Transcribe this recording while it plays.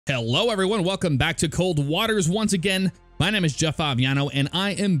Hello everyone, welcome back to Cold Waters once again. My name is jfavignano and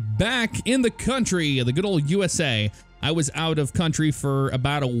I am back in the country, the good old USA. I was out of country for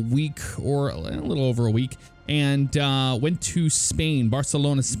about a week or a little over a week and went to Spain,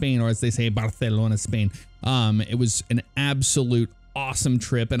 Barcelona, Spain, or as they say, Barcelona, Spain. It was an absolute awesome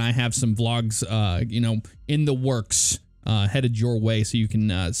trip and I have some vlogs, in the works headed your way so you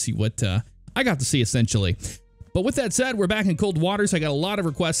can see what I got to see essentially. But with that said, we're back in Cold Waters. I got a lot of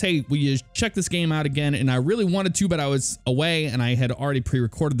requests. Hey, will you check this game out again? And I really wanted to, but I was away and I had already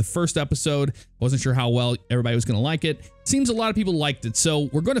pre-recorded the first episode. Wasn't sure how well everybody was going to like it. Seems a lot of people liked it. So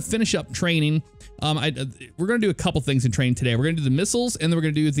we're going to finish up training. We're going to do a couple things in training today. We're going to do the missiles and then we're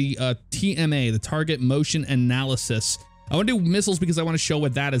going to do the TMA, the Target Motion Analysis. I want to do missiles because I want to show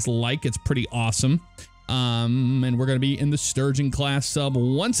what that is like. It's pretty awesome. And we're going to be in the Sturgeon class sub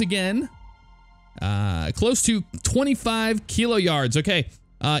once again. Close to 25 kilo yards. Okay,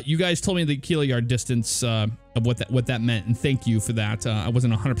 you guys told me the kilo yard distance of what that meant, and thank you for that. I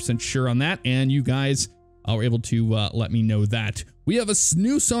wasn't 100% sure on that, and you guys were able to let me know that. We have a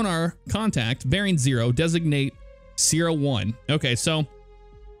new sonar contact, bearing 0, designate Sierra 1. Okay, so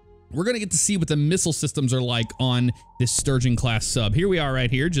we're gonna get to see what the missile systems are like on this Sturgeon class sub. Here we are right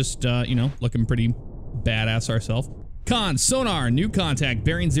here, just looking pretty badass ourselves. Sonar, new contact,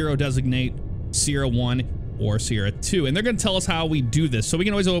 bearing 0, designate Sierra 1 or Sierra 2. And they're going to tell us how we do this. So we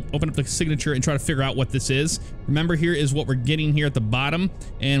can always open up the signature and try to figure out what this is. Remember, here is what we're getting here at the bottom.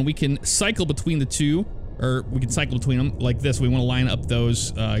 And we can cycle between the two, or we can cycle between them like this. We want to line up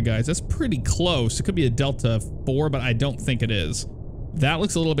those guys. That's pretty close. It could be a Delta 4, but I don't think it is. That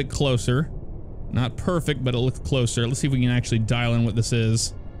looks a little bit closer. Not perfect, but it looks closer. Let's see if we can actually dial in what this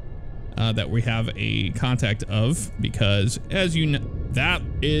is. That we have a contact of, because as you know, that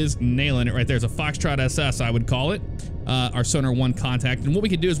is nailing it right there. It's a Foxtrot SS, I would call it, our sonar 1 contact. And what we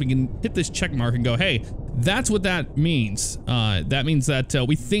can do is we can hit this check mark and go, hey, that's what that means. That means that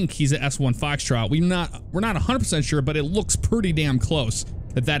we think he's an S1 Foxtrot. We're not 100% sure, but it looks pretty damn close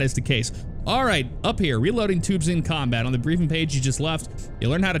that is the case. All right, up here, reloading tubes in combat. On the briefing page you just left, you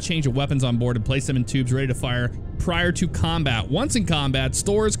learn how to change your weapons on board and place them in tubes ready to fire prior to combat. Once in combat,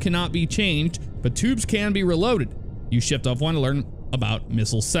 stores cannot be changed, but tubes can be reloaded. Use Shift F1 to learn about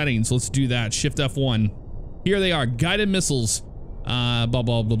missile settings. Let's do that. Shift F1. Here they are, guided missiles. Blah, blah,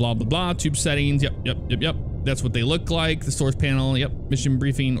 blah, blah, blah, blah. Tube settings, yep. That's what they look like. The stores panel, yep. Mission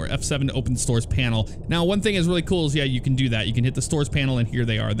briefing, or F7 to open the stores panel. Now, one thing is really cool is, yeah, you can do that. You can hit the stores panel and here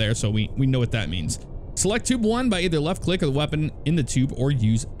they are there, so we know what that means. Select tube 1 by either left click or the weapon in the tube or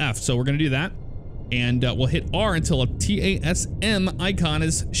use F. So we're gonna do that. And we'll hit R until a TASM icon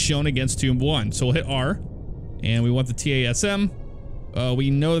is shown against tube 1. So we'll hit R and we want the TASM. We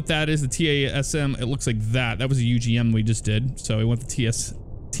know that is the TASM. It looks like that. That was a UGM we just did. So we want the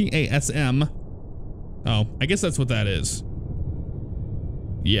TASM. Oh, I guess that's what that is.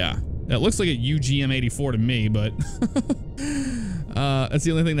 Yeah, that looks like a UGM-84 to me, but that's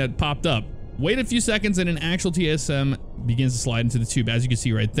the only thing that popped up. Wait a few seconds and an actual TSM begins to slide into the tube, as you can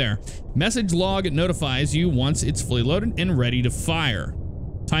see right there. Message log notifies you once it's fully loaded and ready to fire.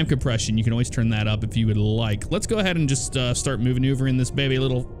 Time compression, you can always turn that up if you would like. Let's go ahead and just start maneuvering this baby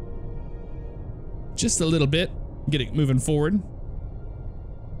just a little bit. Get it moving forward.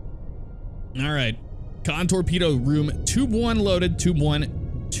 All right. Con torpedo room, tube 1 loaded, tube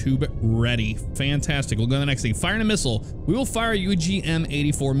 1, tube ready. Fantastic. We'll go to the next thing. Firing a missile. We will fire a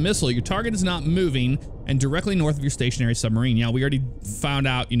UGM-84 missile. Your target is not moving and directly north of your stationary submarine. Yeah, we already found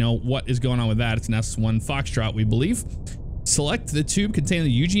out, what is going on with that. It's an S1 Foxtrot, we believe. Select the tube containing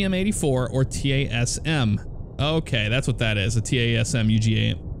the UGM-84 or TASM. Okay, that's what that is, a TASM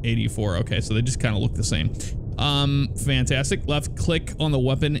UGM-84. Okay, so they just kind of look the same. Fantastic. Left click on the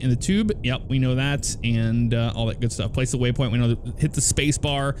weapon in the tube. Yep, we know that, and all that good stuff. Place the waypoint. We know that. Hit the space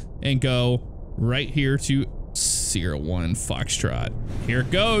bar and go right here to Sierra 1 Foxtrot. Here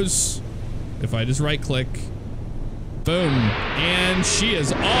it goes. If I just right click, boom, and she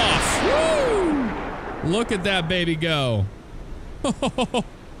is off. Woo! Look at that baby go.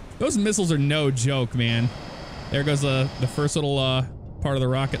 Those missiles are no joke, man. There goes the first little part of the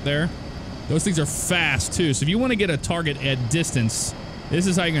rocket there. Those things are fast too, so if you want to get a target at distance, this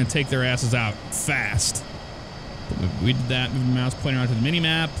is how you're going to take their asses out fast. We did that, move the mouse pointer onto the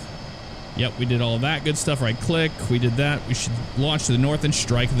mini-map. Yep, we did all of that good stuff. Right click, we did that. We should launch to the north and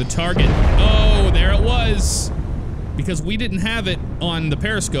strike the target. Oh, there it was. Because we didn't have it on the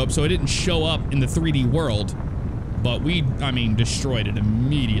periscope, so it didn't show up in the 3D world. But destroyed it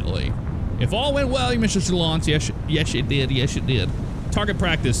immediately. If all went well, you missed your launch. Yes, it did. Yes, it did. Target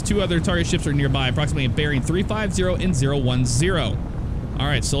practice. 2 other target ships are nearby, approximately a bearing 350 and 010. All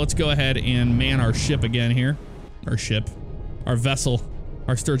right, so let's go ahead and man our ship again here. Our vessel,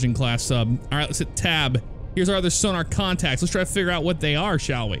 our Sturgeon class sub. All right, let's hit tab. Here's our other sonar contacts. Let's try to figure out what they are,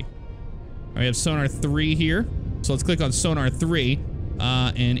 shall we? All right, we have sonar 3 here. So let's click on sonar 3.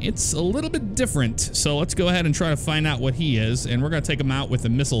 And it's a little bit different. So let's go ahead and try to find out what he is. And we're going to take him out with a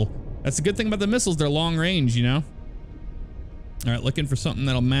missile. That's the good thing about the missiles. They're long range, you know? All right, looking for something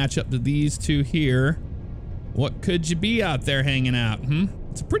that'll match up to these two here. What could you be out there hanging out?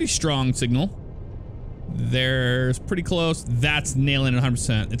 It's a pretty strong signal. There's pretty close. That's nailing it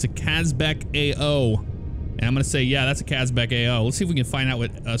 100%. It's a Kazbek AO. And I'm going to say, yeah, that's a Kazbek AO. Let's see if we can find out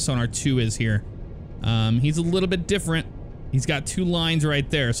what sonar 2 is here. He's a little bit different. He's got 2 lines right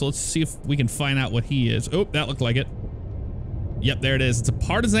there. So let's see if we can find out what he is. Oh, that looked like it. Yep, there it is. It's a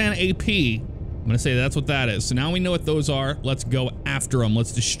Partisan AP. I'm going to say that's what that is. So now we know what those are. Let's go after them.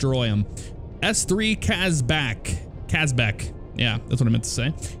 Let's destroy them. S3 Kazbek. Yeah, that's what I meant to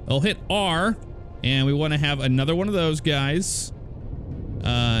say. I'll hit R. And we want to have another one of those guys.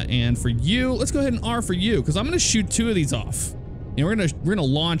 And for you, let's go ahead and R for you, because I'm going to shoot 2 of these off. And we're gonna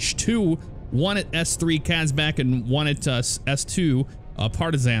launch 2, one at S3 Kazbek and one at S2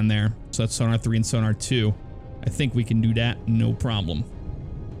 Partisan there. So that's sonar 3 and sonar 2. I think we can do that, no problem.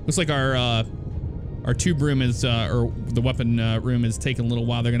 Looks like our tube room is, or the weapon room is taking a little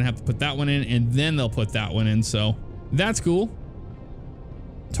while. They're gonna have to put that one in, and then they'll put that one in. So that's cool.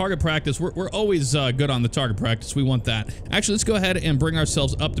 Target practice. We're always good on the target practice. We want that. Actually, let's go ahead and bring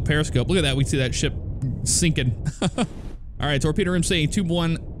ourselves up to periscope. Look at that. We see that ship sinking. All right, torpedo room saying tube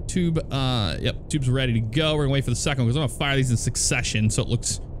 1, yep, tube's ready to go. We're gonna wait for the second one because I'm gonna fire these in succession so it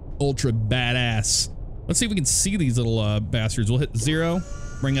looks ultra badass. Let's see if we can see these little bastards. We'll hit 0,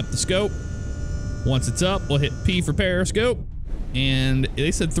 bring up the scope. Once it's up, we'll hit P for periscope. And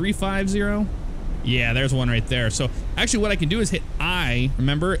they said 350. Yeah, there's one right there. So actually what I can do is hit I,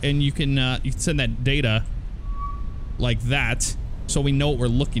 remember? And you can send that data like that. So we know what we're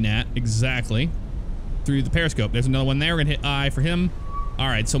looking at exactly through the periscope. There's another one there. We're gonna hit I for him. All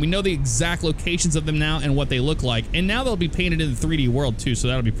right, so we know the exact locations of them now and what they look like. And now they'll be painted in the 3D world too, so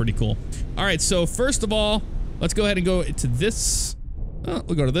that'll be pretty cool. All right, so first of all, let's go ahead and go to this. We'll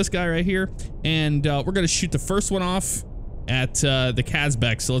go to this guy right here. And we're gonna shoot the first one off at the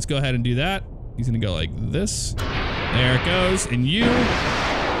Kazbek. So let's go ahead and do that. He's gonna go like this. There it goes. And you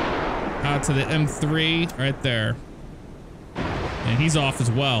out to the M3 right there. And he's off as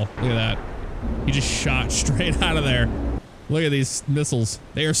well. Look at that. He just shot straight out of there. Look at these missiles.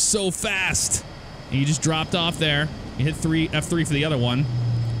 They are so fast. And he just dropped off there. You hit F3 for the other one.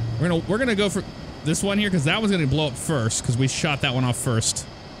 We're gonna go for this one here because that one's gonna blow up first because we shot that one off first.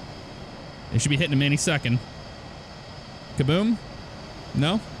 They should be hitting him any second. Kaboom.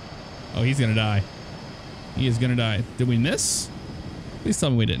 No? Oh, he's gonna die. He is gonna die. Did we miss? Please tell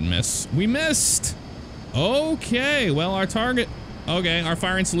me we didn't miss. We missed! Okay, well, our target... Okay, our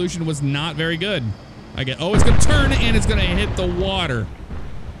firing solution was not very good. Oh, it's gonna turn and it's gonna hit the water.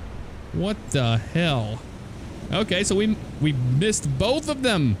 What the hell? Okay, so we missed both of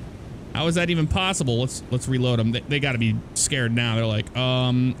them. How is that even possible? Let's reload them. They gotta be scared now. They're like,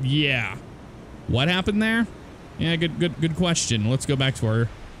 yeah. What happened there? Yeah, good question. Let's go back to our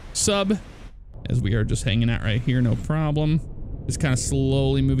sub, as we are just hanging out right here, no problem. Just kind of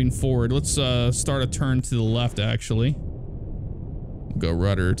slowly moving forward. Let's start a turn to the left, actually. Go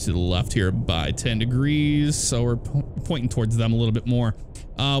rudder to the left here by 10 degrees, so we're pointing towards them a little bit more.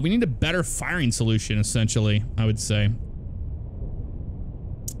 We need a better firing solution, essentially, I would say.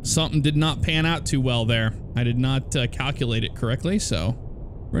 Something did not pan out too well there. I did not calculate it correctly, so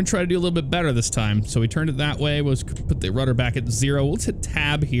we're gonna try to do a little bit better this time. So we turned it that way. We'll put the rudder back at 0. Let's hit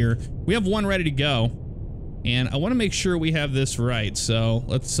tab here. We have one ready to go, and I want to make sure we have this right. So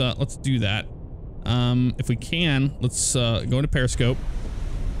let's do that. If we can, let's go into periscope.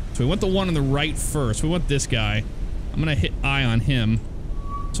 So we want the one on the right first. We want this guy. I'm gonna hit I on him.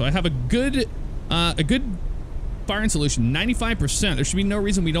 So I have a good firing solution, 95%. There should be no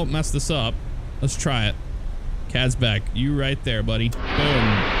reason we don't mess this up. Let's try it. Kazbek, you right there, buddy. Boom.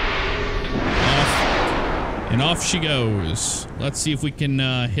 Off. And off she goes. Let's see if we can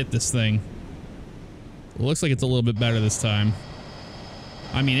hit this thing. It looks like it's a little bit better this time.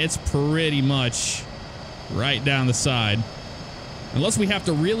 I mean, it's pretty much right down the side. Unless we have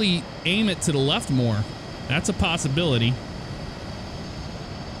to really aim it to the left more. That's a possibility.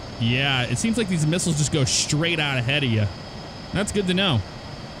 Yeah, it seems like these missiles just go straight out ahead of you. That's good to know.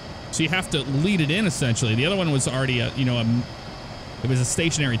 So you have to lead it in, essentially. The other one was already, it was a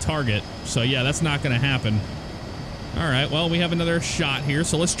stationary target. So yeah, that's not going to happen. All right, well, we have another shot here,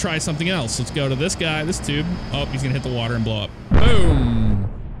 so let's try something else. Let's go to this guy, this tube. Oh, he's going to hit the water and blow up. Boom!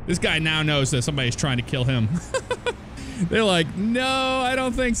 This guy now knows that somebody's trying to kill him. They're like, no, I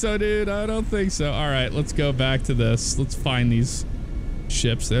don't think so, dude. I don't think so. All right, let's go back to this. Let's find these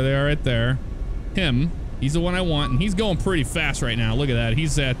ships. There they are right there. Him. He's the one I want, and he's going pretty fast right now. Look at that.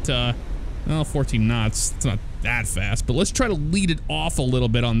 He's at, well, 14 knots. It's not that fast, but let's try to lead it off a little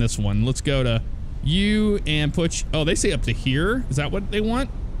bit on this one. Let's go to you and put... Oh, they say up to here? Is that what they want?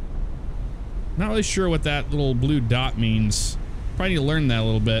 Not really sure what that little blue dot means. Probably need to learn that a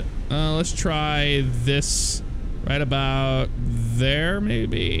little bit. Let's try this right about there,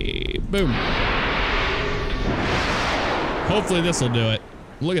 maybe. Boom. Hopefully this will do it.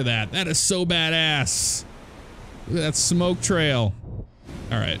 Look at that. That is so badass. Look at that smoke trail.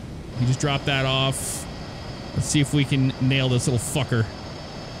 All right. You just drop that off. Let's see if we can nail this little fucker.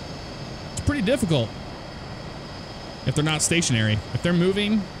 It's pretty difficult. If they're not stationary. If they're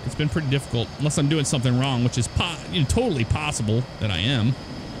moving, it's been pretty difficult. Unless I'm doing something wrong, which is totally possible that I am.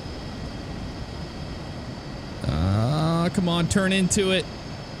 Come on, turn into it.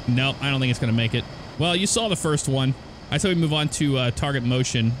 Nope, I don't think it's going to make it. Well, you saw the first one. I said we move on to target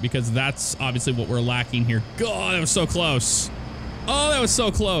motion because that's obviously what we're lacking here. God, that was so close. Oh, that was so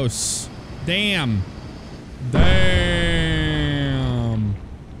close. Damn. Damn.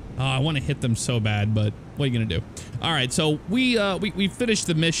 Oh, I want to hit them so bad, but what are you going to do? All right, so we finished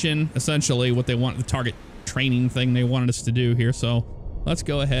the mission, essentially, what they want, the target training thing they wanted us to do here. So let's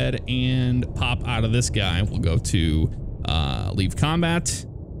go ahead and pop out of this guy. We'll go to leave combat.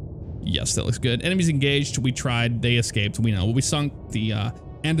 Yes, that looks good. Enemies engaged. We tried. They escaped. We know. We sunk the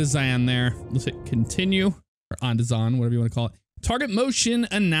Andazan there. Let's hit continue. Or Andazan, whatever you want to call it. Target motion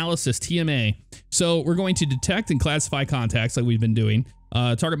analysis, TMA. So we're going to detect and classify contacts like we've been doing.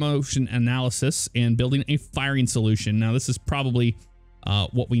 Target motion analysis and building a firing solution. Now, this is probably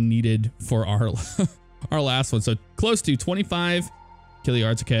what we needed for our, our last one. So close to 25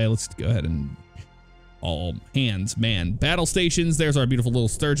 kiliyards. Okay, let's go ahead and... all hands, man. Battle stations. There's our beautiful little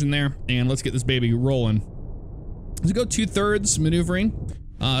sturgeon there. And let's get this baby rolling. Let's go 2/3 maneuvering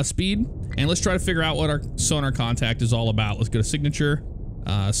speed. And let's try to figure out what our sonar contact is all about. Let's go to signature.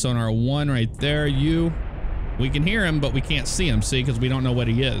 Sonar 1 right there. We can hear him, but we can't see him. See, because we don't know what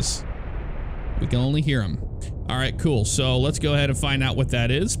he is. We can only hear him. All right, cool. So let's go ahead and find out what that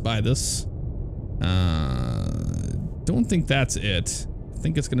is by this. Don't think that's it. I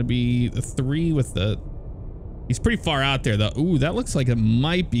think it's going to be the 3 with the... He's pretty far out there, though. Ooh, that looks like it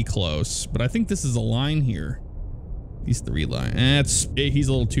might be close, but I think this is a line here. These 3 lines. He's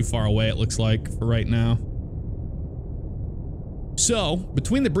a little too far away, it looks like, for right now. So,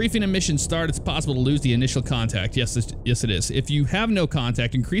 between the briefing and mission start, it's possible to lose the initial contact. Yes, yes, it is. If you have no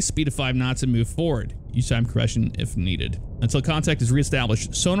contact, increase speed to 5 knots and move forward. Use time compression if needed. Until contact is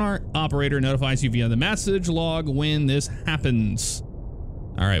reestablished, sonar operator notifies you via the message log when this happens.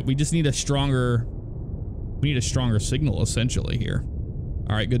 All right, we just need a stronger... We need a stronger signal, essentially, here.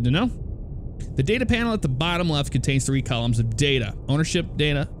 All right, good to know. The data panel at the bottom left contains 3 columns of data. Ownership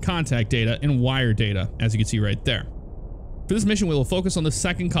data, contact data, and wire data, as you can see right there. For this mission, we will focus on the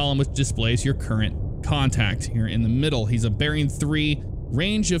second column, which displays your current contact. Here in the middle, he's a bearing 3,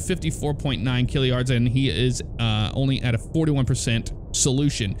 range of 54.9 kiliyards, and he is only at a 41%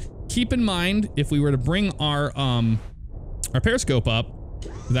 solution. Keep in mind, if we were to bring our periscope up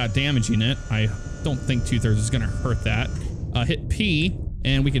without damaging it, I don't think 2/3 is going to hurt that. Hit P,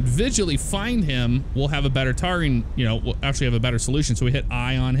 and we can visually find him. We'll have a better targeting, we'll actually have a better solution. So we hit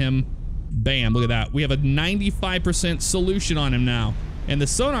I on him. Bam, look at that. We have a 95% solution on him now. And the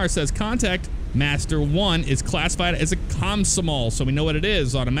sonar says contact master 1 is classified as a comsomol. So we know what it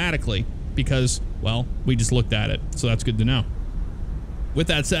is automatically because, well, we just looked at it. So that's good to know. With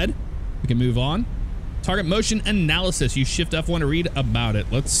that said, we can move on. Target motion analysis. Use Shift F1 to read about it.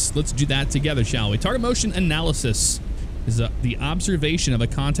 Let's do that together, shall we? Target motion analysis is the observation of a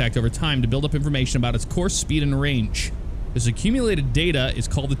contact over time to build up information about its course, speed, and range. This accumulated data is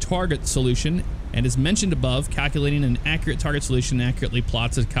called the target solution and is mentioned above. Calculating an accurate target solution accurately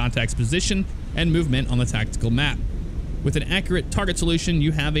plots a contact's position and movement on the tactical map. With an accurate target solution,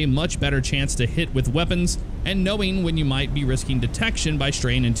 you have a much better chance to hit with weapons and knowing when you might be risking detection by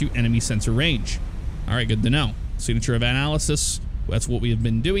straying into enemy sensor range. All right, good to know. Signature of analysis. That's what we have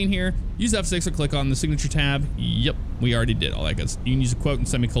been doing here. Use F6 to click on the signature tab. Yep, we already did all that good. You can use a quote and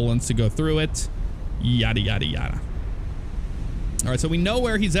semicolons to go through it. Yada, yada, yada. All right, so we know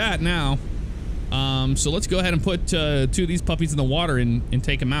where he's at now. So let's go ahead and put 2 of these puppies in the water and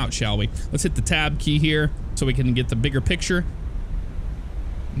take them out, shall we? Let's hit the tab key here so we can get the bigger picture.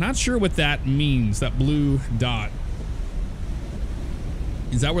 Not sure what that means, that blue dot.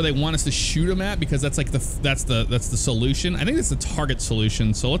 Is that where they want us to shoot him at? Because that's like that's the solution. I think that's the target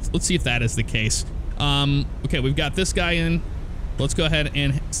solution. So let's see if that is the case. Okay, we've got this guy in. Let's go ahead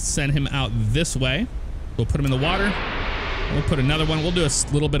and send him out this way. We'll put him in the water. We'll put another one. We'll do a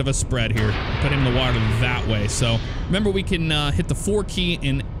little bit of a spread here. Put him in the water that way. So remember, we can hit the 4 key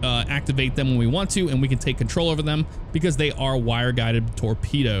and activate them when we want to, and we can take control over them because they are wire-guided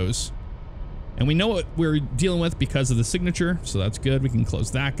torpedoes. And we know what we're dealing with because of the signature, so that's good. We can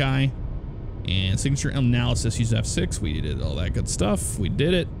close that guy. And signature analysis, use F6. We did all that good stuff. We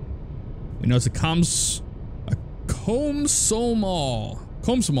did it. We know it's a Comsomal.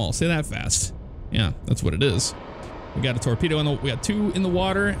 Comsomal. Say that fast. Yeah, that's what it is. We got a torpedo in the. We got 2 in the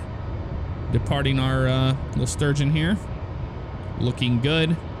water, departing our little sturgeon here. Looking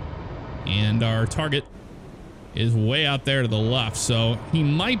good, and our target is way out there to the left, so he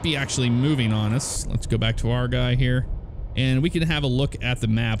might be actually moving on us. Let's go back to our guy here, and we can have a look at the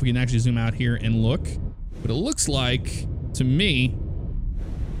map. We can actually zoom out here and look, but it looks like to me.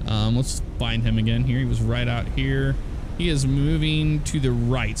 Let's find him again here. He was right out here. He is moving to the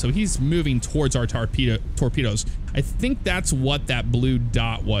right, so he's moving towards our torpedoes. I think that's what that blue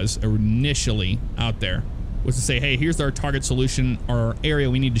dot was initially out there, was to say, hey, here's our target solution, our area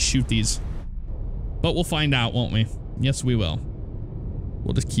we need to shoot these. But we'll find out, won't we? Yes, we will.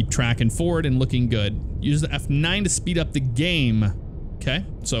 We'll just keep tracking forward and looking good. Use the F9 to speed up the game. Okay,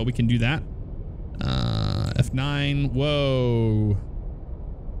 so we can do that. F9, whoa.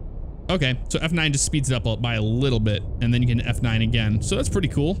 Okay, so F9 just speeds it up by a little bit, and then you can F9 again. So that's pretty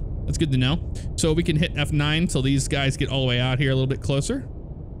cool. That's good to know. So we can hit F9 till these guys get all the way out here a little bit closer.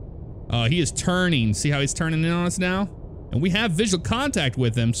 He is turning. See how he's turning in on us now? And we have visual contact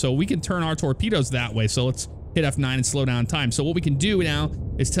with him, so we can turn our torpedoes that way. So let's hit F9 and slow down time. So what we can do now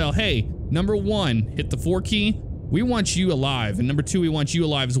is tell, hey, number 1, hit the 4 key. We want you alive. And number 2, we want you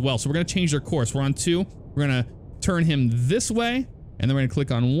alive as well. So we're going to change their course. We're on 2. We're going to turn him this way. And then we're going to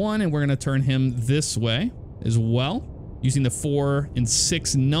click on 1, and we're going to turn him this way as well, using the 4 and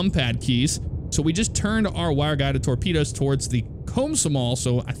 6 numpad keys. So we just turned our wire-guided torpedoes towards the Comsomal,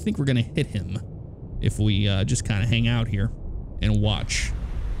 so I think we're going to hit him if we just kind of hang out here and watch.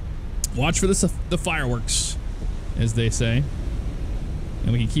 Watch for the fireworks, as they say.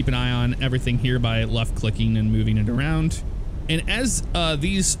 And we can keep an eye on everything here by left-clicking and moving it around. And as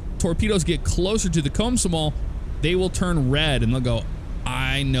these torpedoes get closer to the Comsomal, they will turn red and they'll go,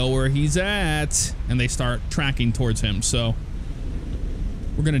 I know where he's at. And they start tracking towards him. So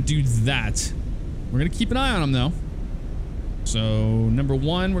we're going to do that. We're going to keep an eye on him, though. So number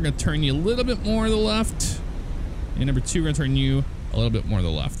 1, we're going to turn you a little bit more to the left. And number 2, we're going to turn you a little bit more to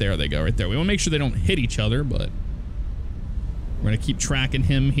the left. There they go, right there. We want to make sure they don't hit each other, but we're going to keep tracking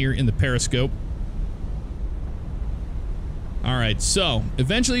him here in the periscope. All right, so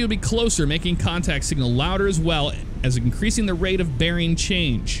eventually you'll be closer, making contact signal louder as well as increasing the rate of bearing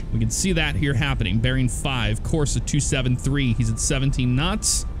change. We can see that here happening. Bearing 5, course of 273. He's at 17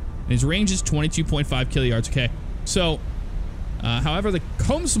 knots, and his range is 22.5 kilyards. Okay, so however, the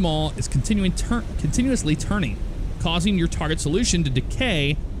Comsomal is continuously turning, causing your target solution to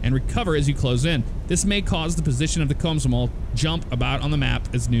decay and recover as you close in. This may cause the position of the Comsomal jump about on the map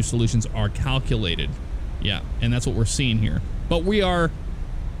as new solutions are calculated. Yeah, and that's what we're seeing here. But we are,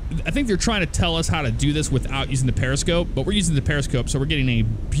 I think they're trying to tell us how to do this without using the periscope, but we're using the periscope, so we're getting a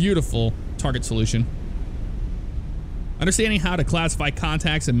beautiful target solution. Understanding how to classify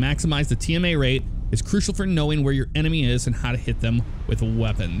contacts and maximize the TMA rate is crucial for knowing where your enemy is and how to hit them with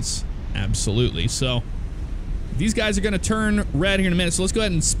weapons. Absolutely. So these guys are going to turn red here in a minute, so let's go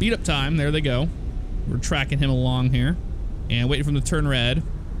ahead and speed up time. There they go. We're tracking him along here and waiting for them to turn red.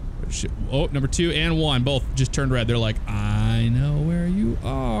 Oh, number 2 and 1 both just turned red. They're like, I know where you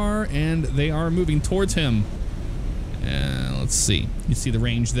are, and they are moving towards him. Let's see. You see the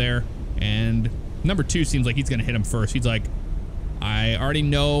range there, and number 2 seems like he's going to hit him first. He's like, I already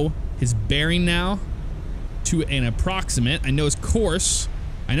know his bearing now to an approximate. I know his course.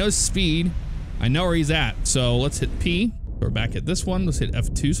 I know his speed. I know where he's at. So let's hit P. We're back at this one. Let's hit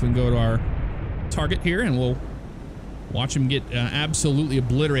F2 so we can go to our target here, and we'll watch him get absolutely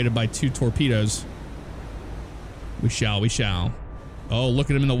obliterated by 2 torpedoes. We shall, we shall. Oh, look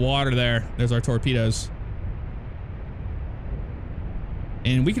at him in the water there. There's our torpedoes.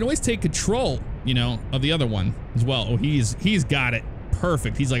 And we can always take control, you know, of the other one as well. Oh, he's got it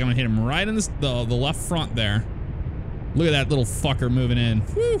perfect. He's like, I'm gonna hit him right in this, the left front there. Look at that little fucker moving in.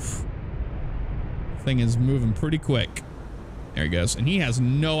 Whew. Thing is moving pretty quick. There he goes. And he has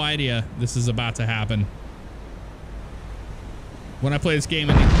no idea this is about to happen. When I play this game,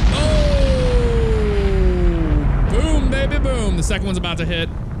 and oh, boom, baby, boom. The second one's about to hit.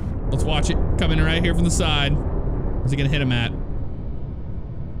 Let's watch it coming right here from the side. Where's he gonna hit him at?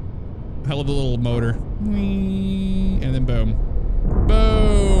 Hell of a little motor. And then boom.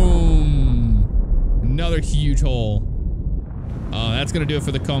 Boom. Another huge hole. Oh, that's gonna do it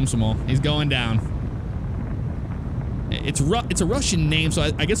for the Komsomol. He's going down. It's a Russian name, so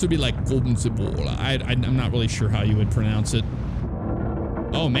I guess it would be like Komsomol. I'm not really sure how you would pronounce it.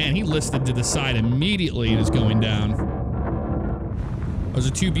 Oh man, he listed to the side immediately and is going down. Those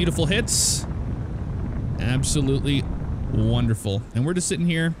are two beautiful hits. Absolutely wonderful. And we're just sitting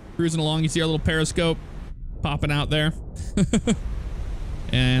here cruising along. You see our little periscope popping out there.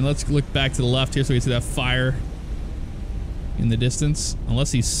 And let's look back to the left here so we can see that fire in the distance.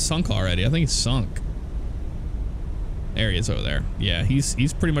 Unless he's sunk already. I think he's sunk. There he is over there. Yeah,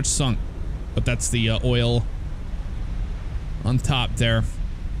 he's pretty much sunk. But that's the oil on top there.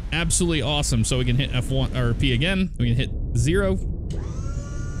 Absolutely awesome. So we can hit F1 or P again. We can hit 0.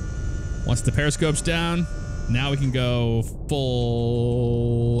 Once the periscope's down, now we can go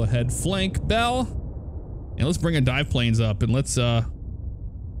full head flank bell. And let's bring our dive planes up and let's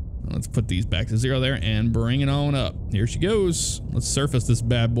put these back to 0 there and bring it on up. Here she goes. Let's surface this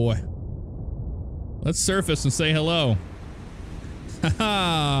bad boy. Let's surface and say hello.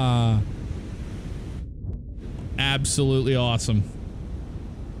 Haha. Absolutely awesome.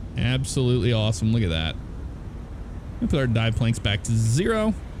 Absolutely awesome. Look at that. We put our dive planks back to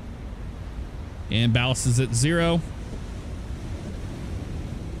 0. And ballast is at 0.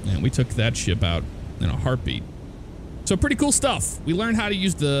 And we took that ship out in a heartbeat. So pretty cool stuff. We learned how to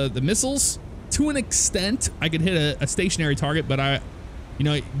use the missiles to an extent. I could hit a stationary target, but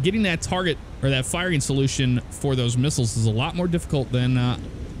getting that target or that firing solution for those missiles is a lot more difficult than I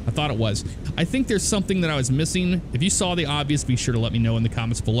thought it was. I think there's something that I was missing. If you saw the obvious, be sure to let me know in the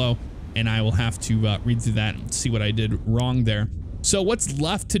comments below, and I will have to read through that and see what I did wrong there. So what's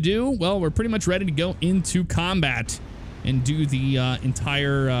left to do? Well, we're pretty much ready to go into combat and do the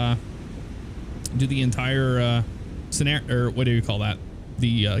entire scenario, or what do you call that?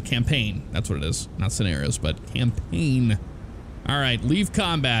 The campaign. That's what it is. Not scenarios, but campaign. All right, leave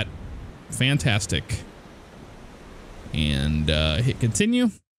combat. Fantastic. And hit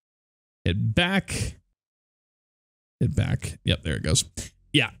continue. Hit back. Hit back. Yep, there it goes.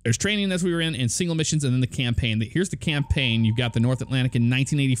 Yeah, there's training as we were in and single missions and then the campaign. Here's the campaign. You've got the North Atlantic in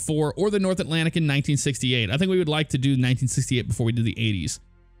 1984 or the North Atlantic in 1968. I think we would like to do 1968 before we did the 80s.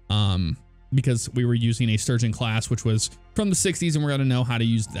 Because we were using a Sturgeon class, which was from the 60s, and we're going to know how to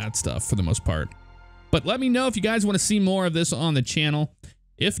use that stuff for the most part. But let me know if you guys want to see more of this on the channel.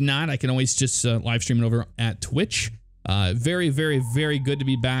 If not, I can always just live stream it over at Twitch. Very, very, very good to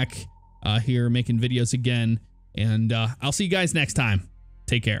be back here making videos again. And I'll see you guys next time.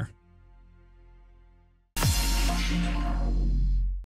 Take care.